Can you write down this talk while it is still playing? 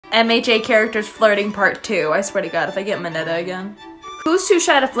MHA characters flirting part 2. I swear to God, if I get Mineta again. Who's too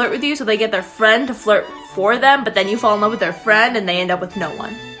shy to flirt with you, so they get their friend to flirt for them, but then you fall in love with their friend and they end up with no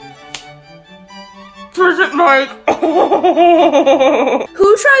one? Present Mike.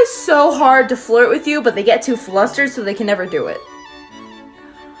 Who tries so hard to flirt with you, but they get too flustered so they can never do it?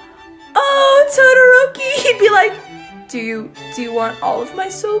 Oh, Todoroki! He'd be like, do you want all of my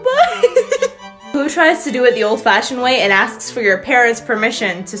soba? Who tries to do it the old-fashioned way and asks for your parents'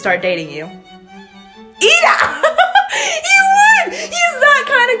 permission to start dating you? Ida! He would! He's that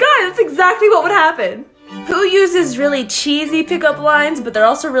kind of guy. That's exactly what would happen. Who uses really cheesy pickup lines, but they're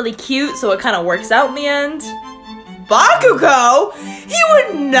also really cute, so it kind of works out in the end? Bakugo? He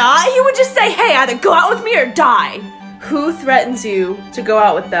would not. He would just say, hey, either go out with me or die. Who threatens you to go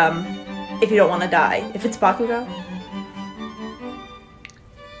out with them if you don't want to die? If it's Bakugo?